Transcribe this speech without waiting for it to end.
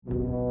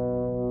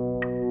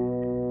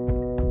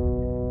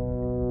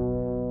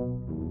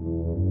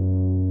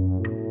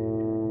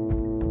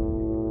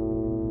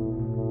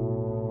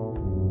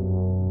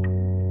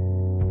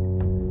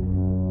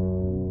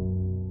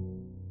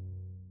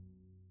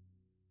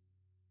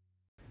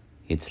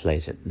it's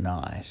late at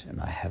night and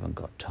I haven't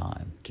got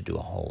time to do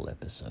a whole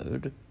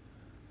episode.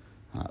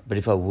 But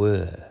if I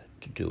were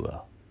to do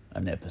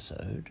an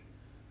episode,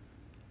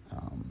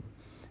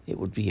 it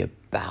would be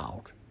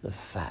about the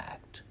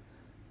fact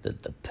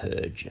that the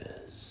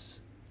purges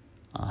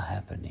are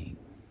happening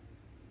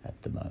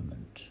at the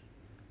moment.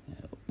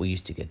 We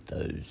used to get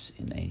those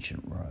in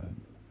ancient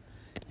Rome.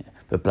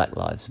 But Black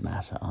Lives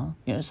Matter,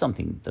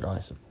 something that I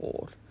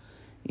support,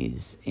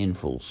 is in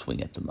full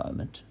swing at the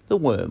moment. The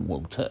worm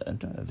will turn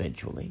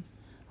eventually,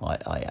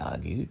 I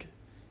argued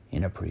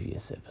in a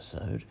previous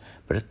episode.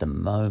 But at the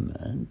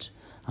moment,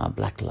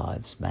 Black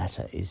Lives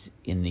Matter is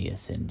in the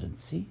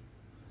ascendancy.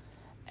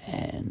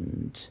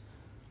 And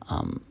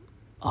a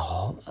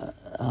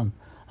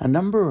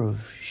number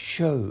of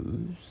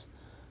shows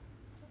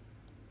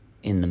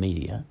in the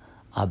media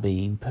are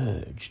being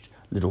purged.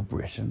 Little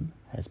Britain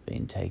has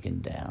been taken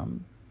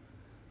down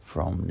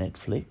from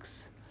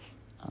Netflix.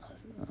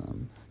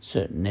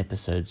 Certain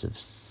episodes of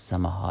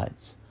Summer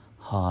Heights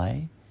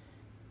High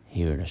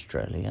here in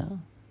Australia,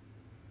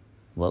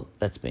 well,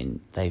 they've been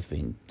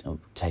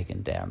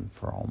taken down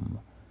from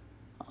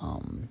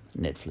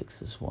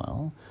Netflix as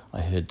well.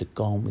 I heard that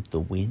Gone with the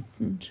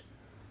Wind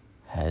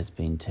has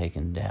been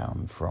taken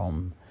down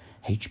from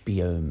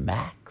HBO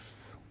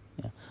Max.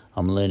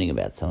 I'm learning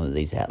about some of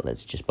these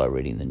outlets just by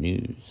reading the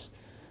news.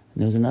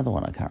 And there was another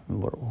one, I can't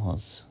remember what it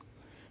was.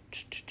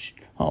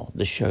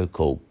 The show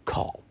called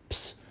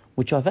Cops,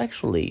 which I've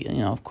actually,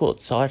 I've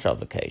caught sight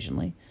of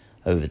occasionally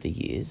over the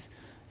years.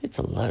 It's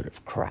a load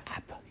of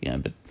crap,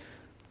 but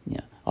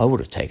I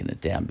would have taken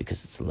it down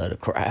because it's a load of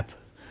crap.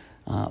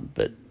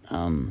 But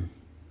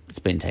it's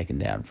been taken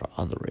down for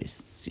other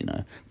reasons,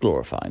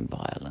 glorifying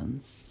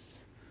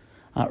violence.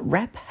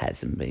 Rap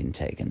hasn't been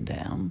taken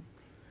down.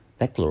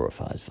 That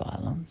glorifies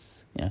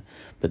violence,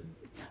 But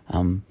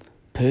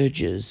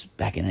purges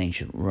back in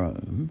ancient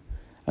Rome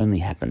only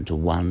happened to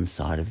one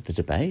side of the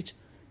debate,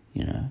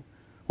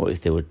 or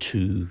if there were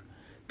two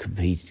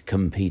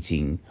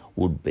competing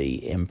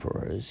would-be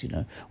emperors,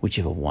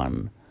 whichever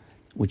one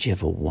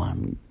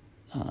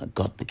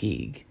got the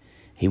gig,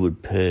 he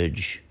would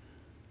purge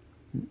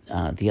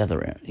the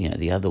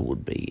other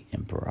would-be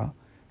emperor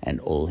and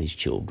all his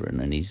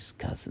children and his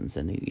cousins,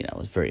 and it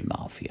was very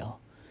mafia,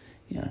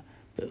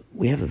 But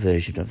we have a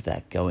version of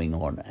that going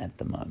on at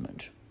the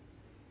moment,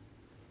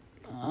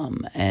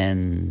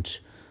 and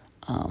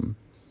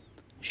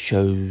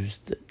shows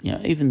that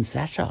even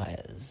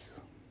satires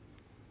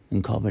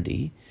in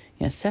comedy,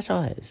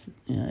 satires,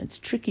 it's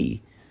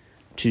tricky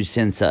to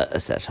censor a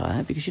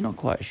satire because you're not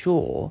quite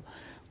sure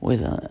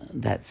whether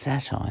that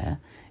satire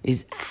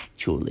is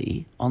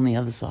actually on the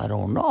other side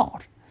or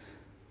not.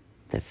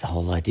 That's the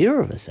whole idea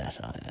of a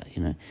satire,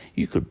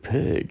 You could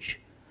purge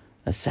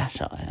a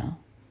satire,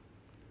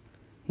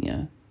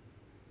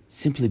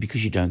 simply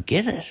because you don't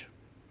get it,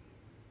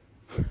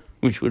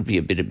 which would be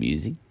a bit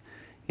amusing.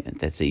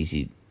 That's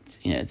easy.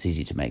 It's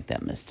easy to make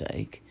that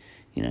mistake.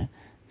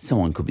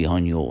 Someone could be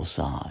on your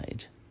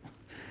side,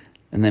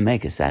 and they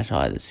make a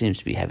satire that seems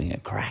to be having a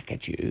crack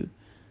at you.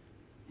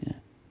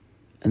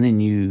 And then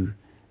you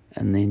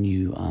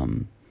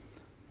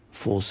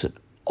force it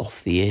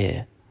off the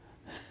air,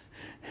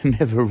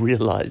 never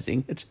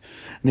realising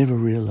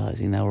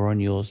they were on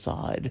your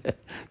side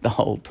the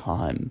whole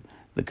time,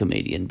 the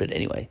comedian. But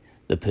anyway,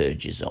 the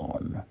purge is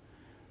on,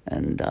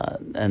 and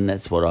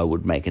that's what I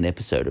would make an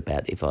episode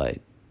about if I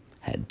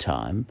had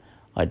time.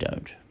 I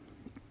don't.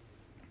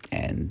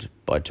 And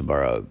by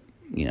tomorrow,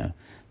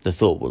 the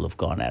thought will have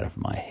gone out of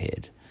my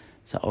head.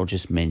 So I'll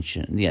just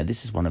mention,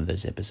 this is one of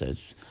those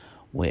episodes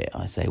where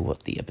I say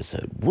what the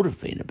episode would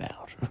have been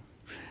about,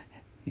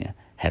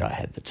 had I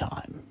had the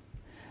time.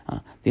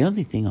 The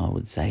only thing I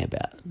would say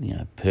about,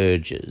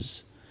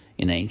 purges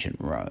in ancient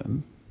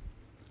Rome,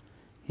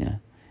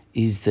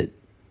 is that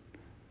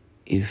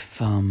if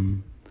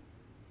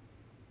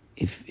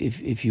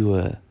you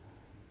were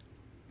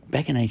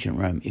back in ancient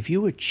Rome, if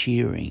you were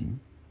cheering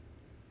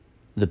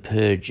the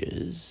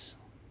purges,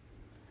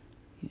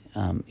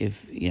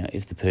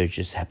 if the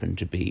purges happened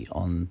to be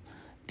on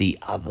the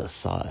other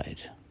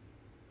side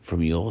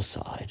from your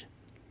side,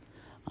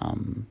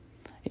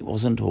 it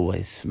wasn't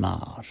always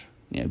smart,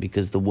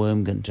 because the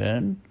worm can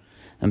turn.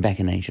 And back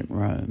in ancient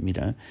Rome,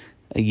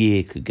 a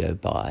year could go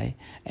by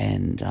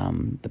and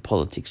the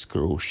politics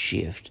could all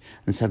shift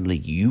and suddenly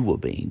you were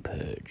being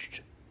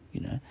purged,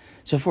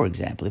 So, for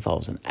example, if I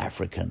was an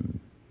African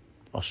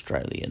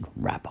Australian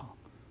rapper,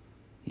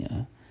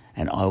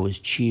 and I was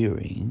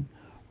cheering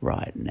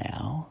right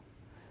now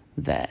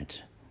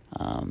that,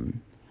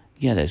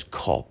 those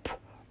cop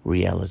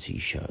reality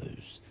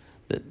shows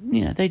that,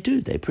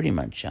 they pretty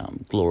much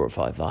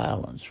glorify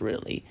violence,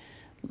 really.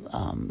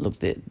 Look,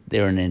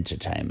 they're an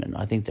entertainment.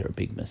 I think they're a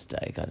big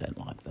mistake. I don't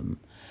like them.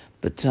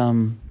 But,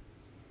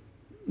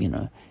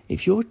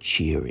 if you're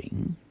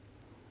cheering,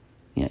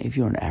 if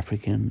you're an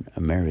African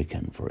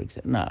American, for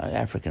example, no,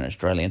 African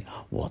Australian,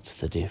 what's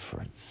the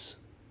difference?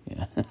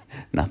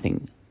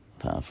 Nothing,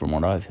 from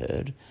what I've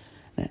heard.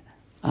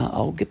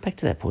 I'll get back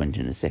to that point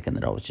in a second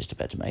that I was just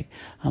about to make.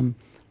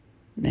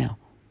 Now,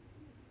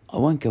 I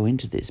won't go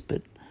into this,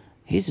 but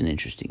here's an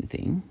interesting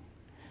thing.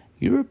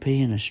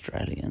 European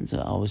Australians,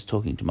 I was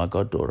talking to my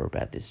goddaughter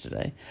about this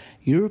today,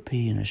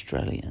 European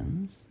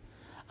Australians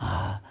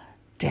are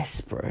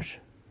desperate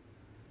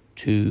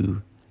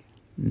to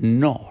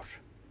not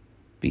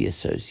be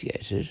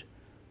associated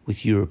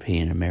with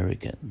European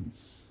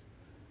Americans,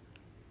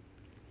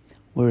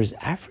 whereas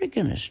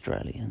African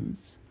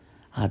Australians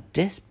are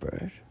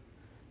desperate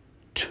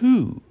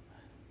to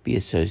be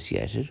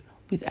associated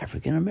with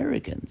African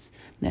Americans.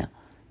 Now,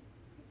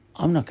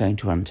 I'm not going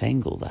to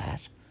untangle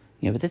that,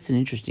 but that's an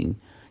interesting,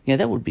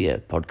 that would be a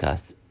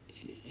podcast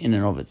in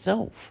and of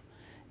itself.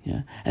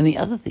 And the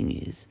other thing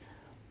is,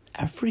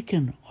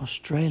 African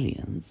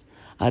Australians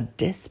are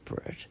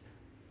desperate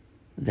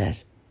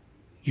that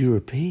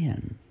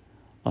European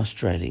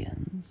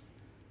Australians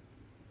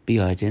be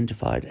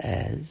identified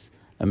as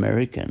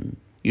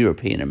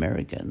European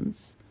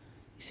Americans.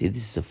 You see,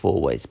 this is a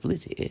four-way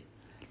split here.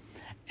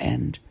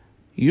 And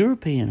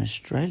European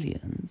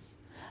Australians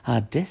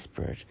are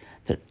desperate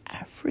that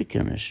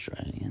African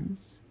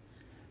Australians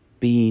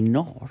be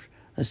not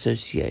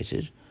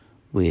associated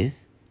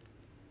with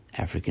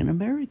African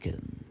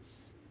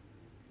Americans.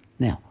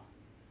 Now,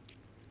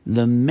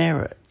 the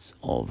merits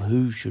of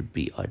who should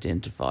be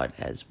identified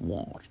as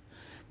what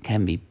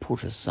can be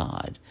put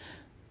aside.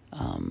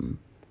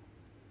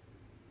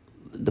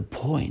 The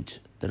point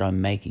that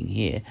I'm making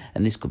here,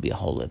 and this could be a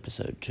whole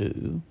episode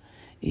too,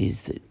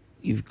 is that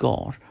you've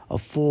got a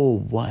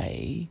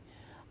four-way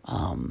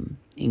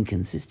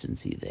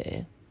inconsistency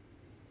there.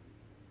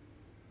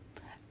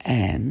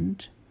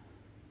 And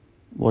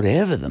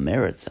whatever the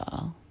merits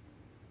are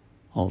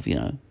of,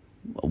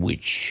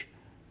 which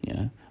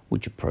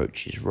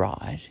approach is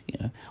right,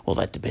 well,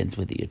 that depends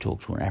whether you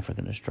talk to an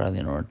African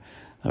Australian or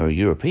a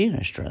European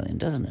Australian,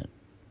 doesn't it?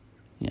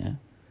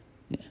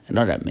 And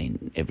I don't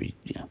mean every,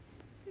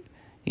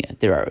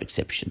 there are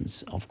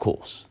exceptions, of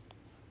course,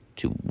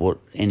 to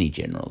any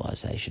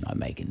generalisation I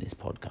make in this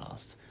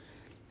podcast.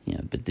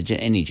 But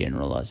any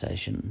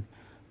generalisation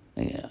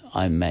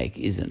I make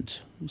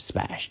isn't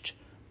smashed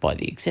by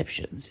the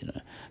exceptions,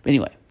 But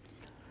anyway,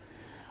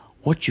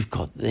 what you've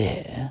got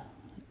there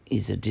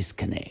is a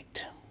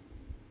disconnect.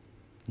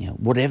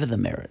 Whatever the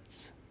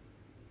merits,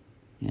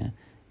 you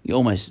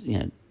almost,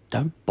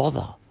 don't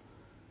bother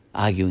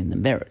arguing the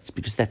merits,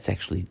 because that's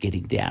actually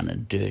getting down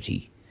and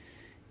dirty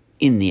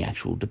in the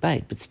actual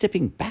debate. But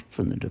stepping back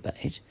from the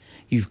debate,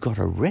 you've got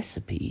a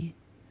recipe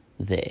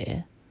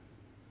there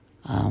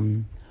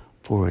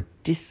for a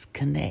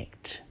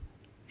disconnection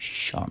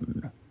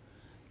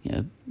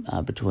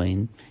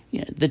between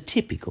the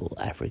typical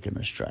African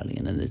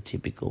Australian and the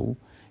typical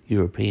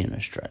European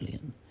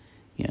Australian.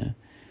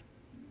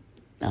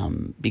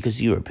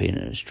 Because European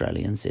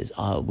Australian says,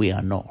 we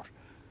are not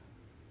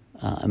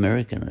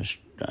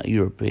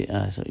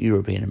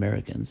European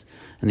Americans,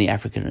 and the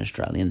African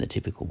Australian, the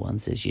typical one,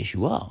 says, yes,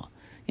 you are.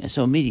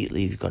 So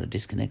immediately you've got a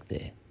disconnect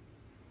there.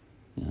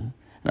 And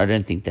I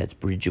don't think that's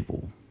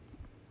bridgeable.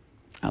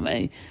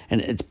 And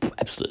it's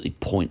absolutely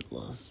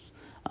pointless,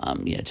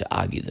 to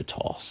argue the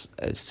toss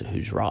as to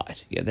who's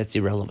right. That's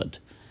irrelevant.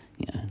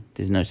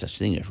 There's no such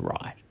thing as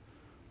right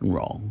and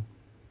wrong,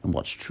 and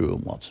what's true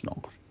and what's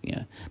not.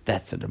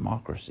 That's a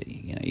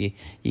democracy.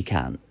 You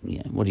can't.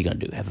 What are you going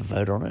to do? Have a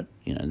vote on it?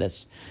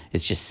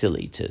 It's just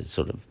silly to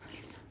sort of,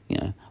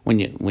 when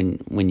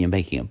you're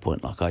making a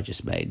point like I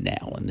just made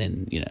now, and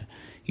then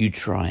you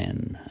try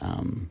and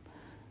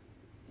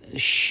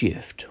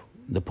shift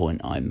the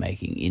point I'm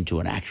making into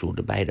an actual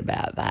debate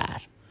about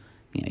that.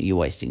 You're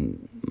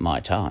wasting my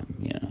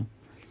time.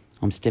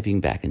 I'm stepping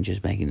back and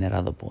just making that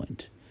other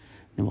point.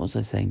 Now, what was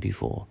I saying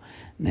before?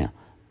 Now,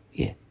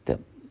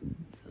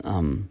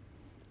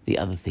 the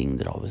other thing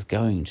that I was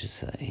going to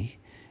say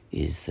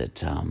is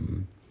that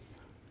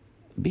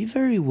be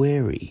very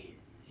wary,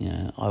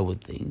 I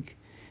would think,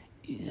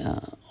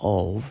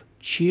 of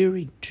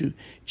cheering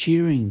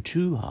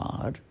too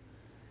hard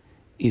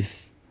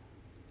if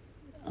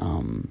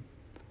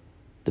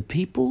the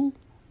people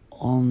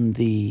on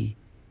the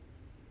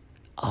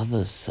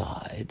other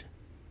side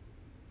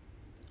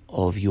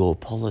of your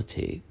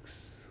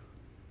politics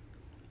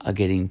are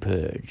getting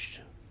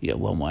purged,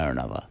 one way or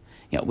another.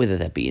 Whether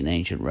that be in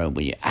ancient Rome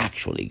when you're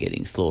actually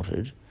getting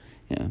slaughtered,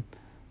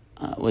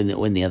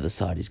 when the other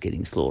side is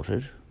getting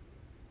slaughtered,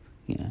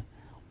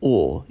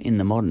 or in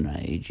the modern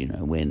age,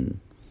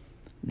 when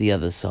the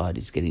other side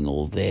is getting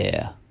all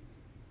their,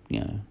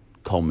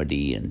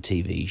 comedy and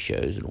TV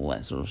shows and all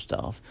that sort of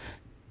stuff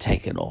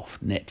taken off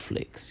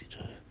Netflix,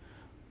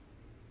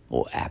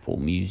 or Apple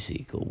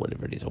Music or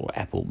whatever it is, or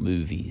Apple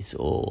Movies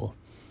or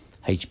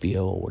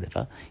HBO or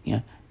whatever.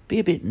 Be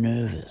a bit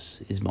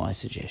nervous is my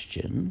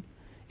suggestion.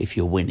 If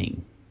you're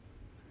winning,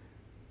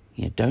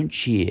 don't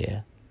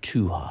cheer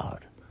too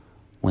hard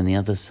when the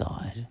other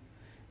side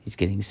is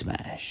getting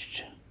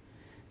smashed.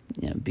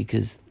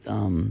 Because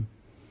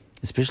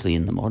especially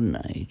in the modern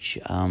age,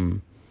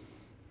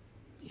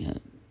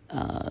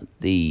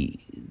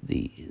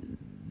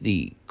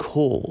 the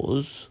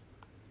cause,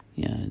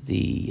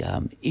 the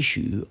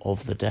issue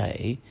of the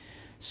day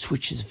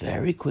switches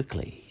very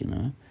quickly,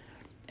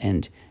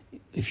 and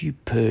if you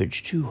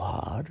purge too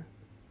hard,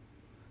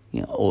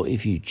 or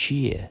if you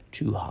cheer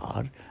too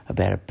hard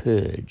about a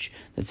purge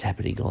that's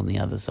happening on the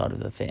other side of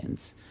the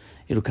fence,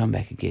 it'll come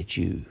back and get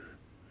you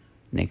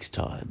next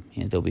time.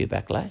 There'll be a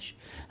backlash.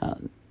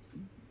 An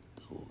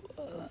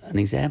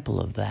example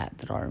of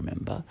that I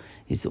remember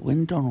is that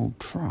when Donald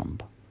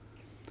Trump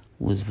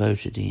was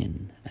voted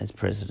in as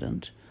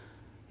president,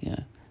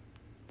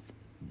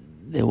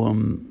 there were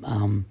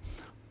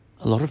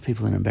a lot of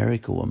people in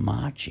America were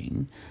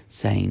marching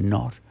saying,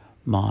 "Not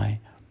my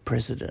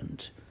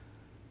president."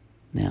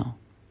 Now,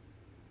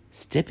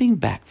 stepping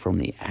back from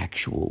the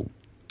actual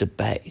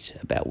debate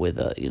about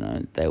whether,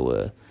 they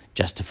were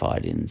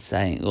justified in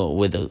saying, or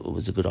whether it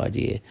was a good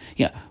idea,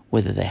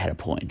 whether they had a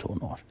point or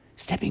not.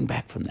 Stepping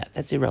back from that,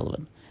 that's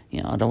irrelevant.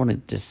 I don't want to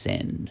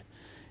descend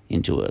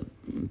into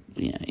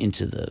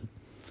into the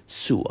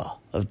sewer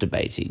of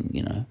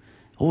debating,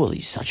 oh,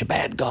 he's such a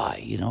bad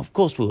guy, of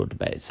course we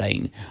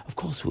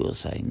were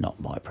saying, not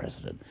my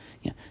president.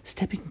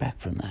 Stepping back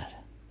from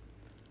that,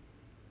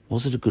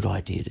 was it a good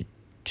idea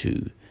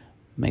to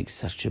make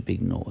such a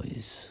big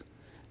noise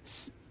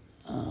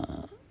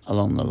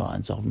along the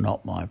lines of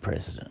not my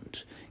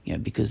president?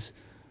 Because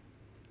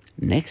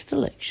next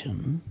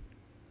election,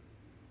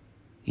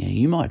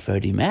 you might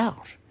vote him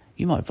out.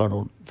 You might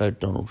vote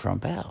Donald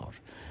Trump out.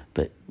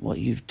 But what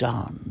you've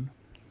done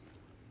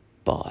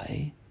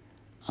by,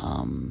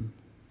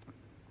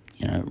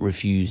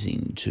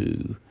 refusing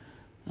to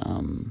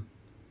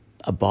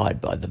abide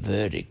by the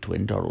verdict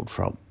when Donald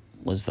Trump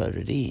was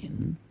voted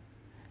in,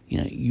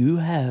 you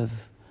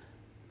have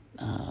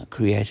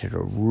created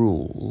a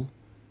rule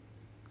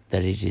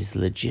that it is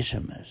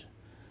legitimate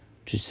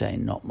to say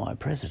not my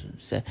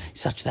president,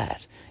 such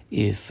that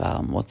if,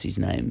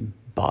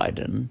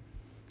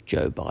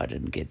 Joe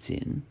Biden gets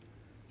in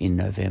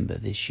November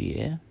this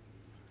year,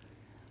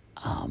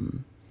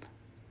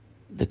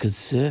 the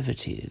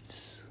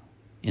Conservatives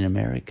in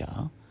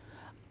America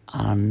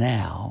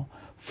are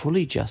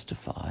fully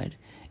justified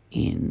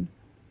in,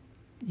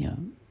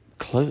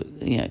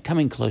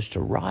 coming close to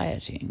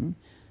rioting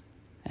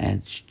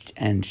and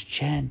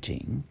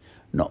chanting,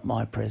 "Not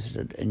my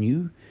president," and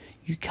you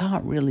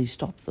can't really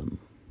stop them,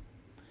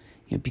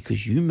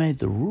 because you made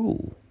the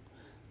rule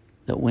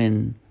that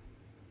when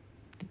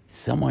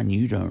someone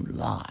you don't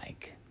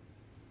like,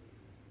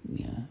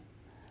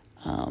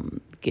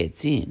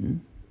 gets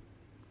in,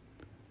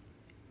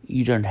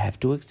 you don't have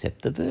to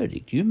accept the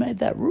verdict. You made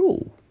that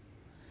rule.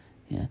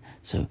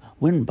 So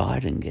when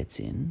Biden gets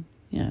in,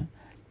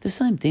 the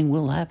same thing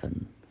will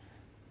happen.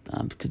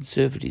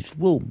 Conservatives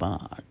will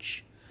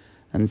march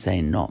and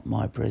say, "Not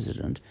my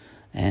president,"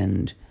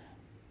 and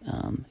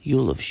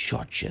you'll have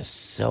shot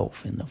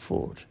yourself in the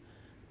foot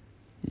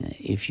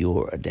if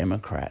you're a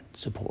Democrat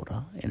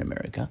supporter in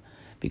America,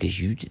 because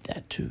you did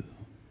that too.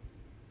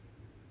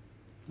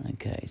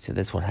 Okay, so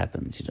that's what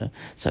happens,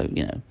 So,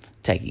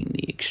 taking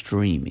the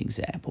extreme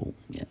example,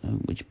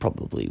 which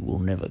probably will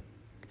never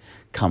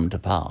come to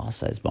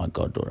pass, as my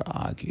goddaughter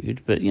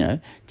argued, but,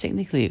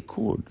 technically it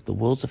could. The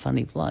world's a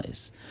funny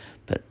place.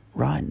 But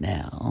right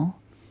now,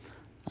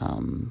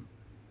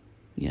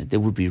 there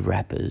would be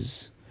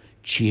rappers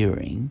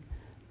cheering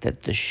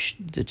that the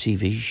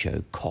TV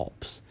show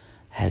Cops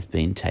has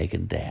been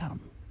taken down,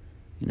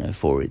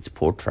 for its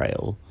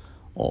portrayal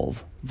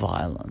of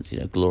violence,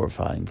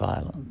 glorifying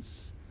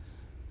violence.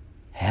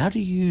 How do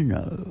you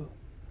know,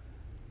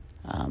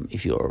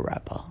 if you're a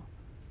rapper,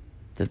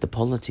 that the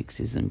politics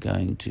isn't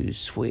going to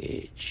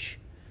switch,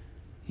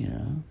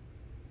 in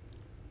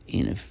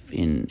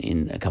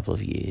a couple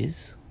of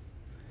years,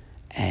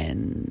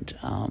 and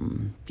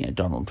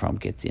Donald Trump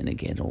gets in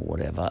again or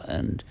whatever,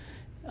 and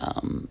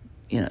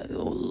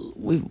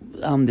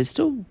there's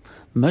still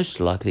most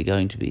likely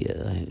going to be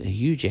a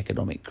huge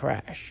economic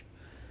crash.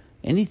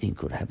 Anything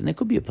could happen. There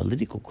could be a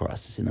political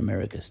crisis in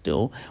America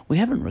still. We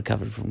haven't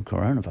recovered from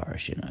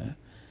coronavirus,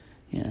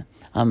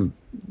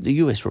 the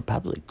US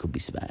Republic could be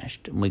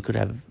smashed, and we could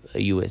have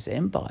a US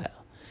empire.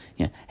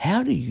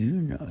 How do you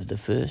know the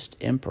first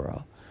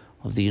emperor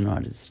of the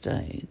United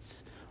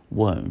States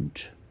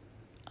won't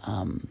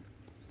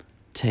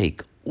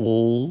take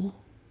all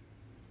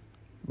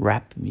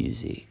rap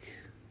music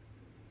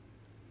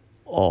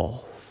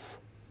off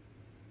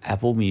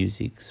Apple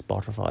Music,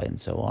 Spotify,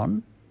 and so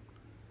on?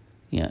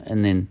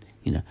 And then,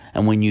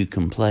 and when you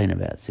complain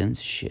about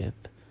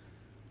censorship,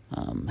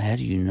 how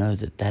do you know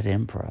that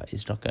emperor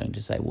is not going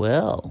to say,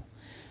 well,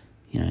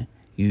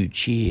 you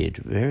cheered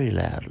very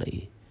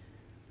loudly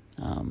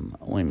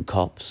when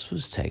Cops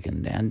was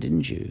taken down,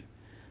 didn't you?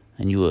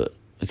 And you were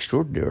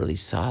extraordinarily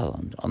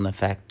silent on the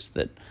fact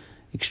that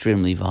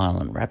extremely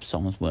violent rap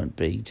songs weren't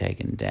being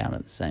taken down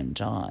at the same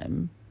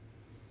time.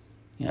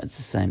 It's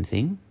the same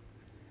thing,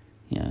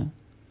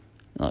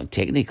 Like,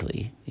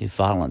 technically, if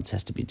violence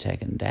has to be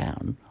taken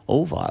down,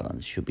 all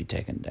violence should be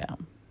taken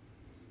down.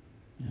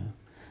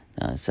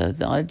 So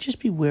I'd just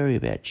be wary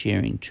about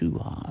cheering too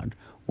hard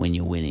when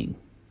you're winning.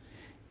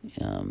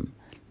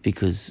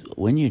 Because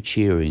when you're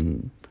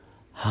cheering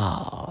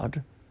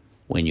hard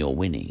when you're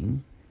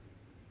winning,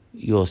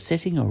 you're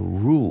setting a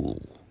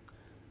rule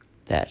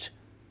that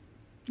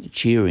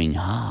cheering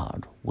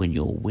hard when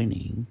you're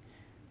winning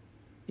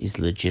is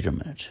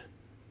legitimate.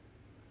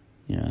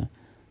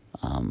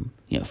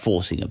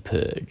 Forcing a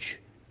purge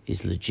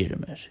is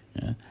legitimate.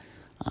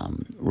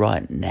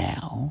 Right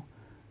now,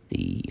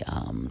 the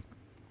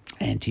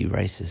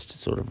anti-racist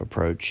sort of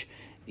approach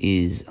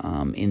is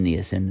in the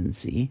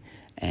ascendancy,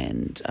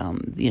 and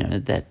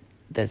that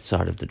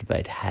side of the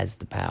debate has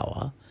the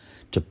power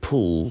to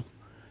pull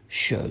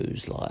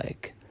shows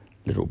like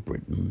Little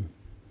Britain,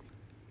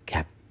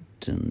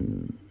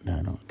 Captain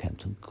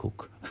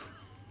Cook.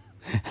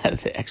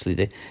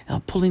 They're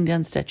pulling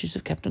down statues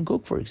of Captain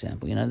Cook, for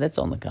example. That's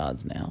on the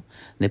cards now.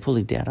 They're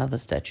pulling down other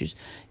statues.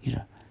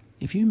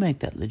 If you make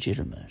that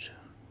legitimate,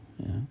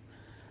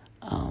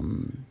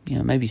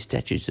 maybe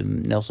statues of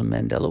Nelson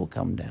Mandela will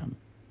come down.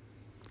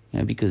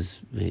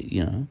 Because he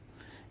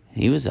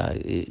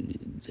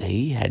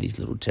had his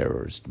little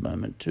terrorist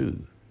moment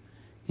too.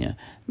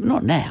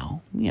 Not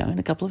now. In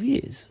a couple of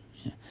years.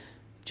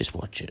 Just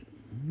watch it.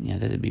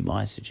 That'd be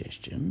my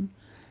suggestion.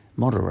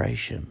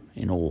 Moderation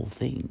in all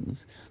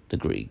things, the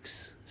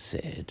Greeks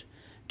said.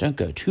 Don't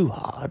go too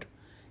hard,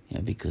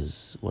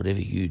 because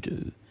whatever you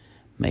do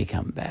may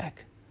come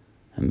back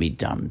and be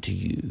done to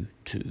you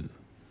too.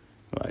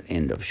 Right,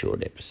 end of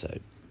short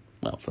episode.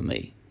 Well, for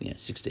me,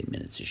 16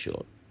 minutes is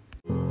short.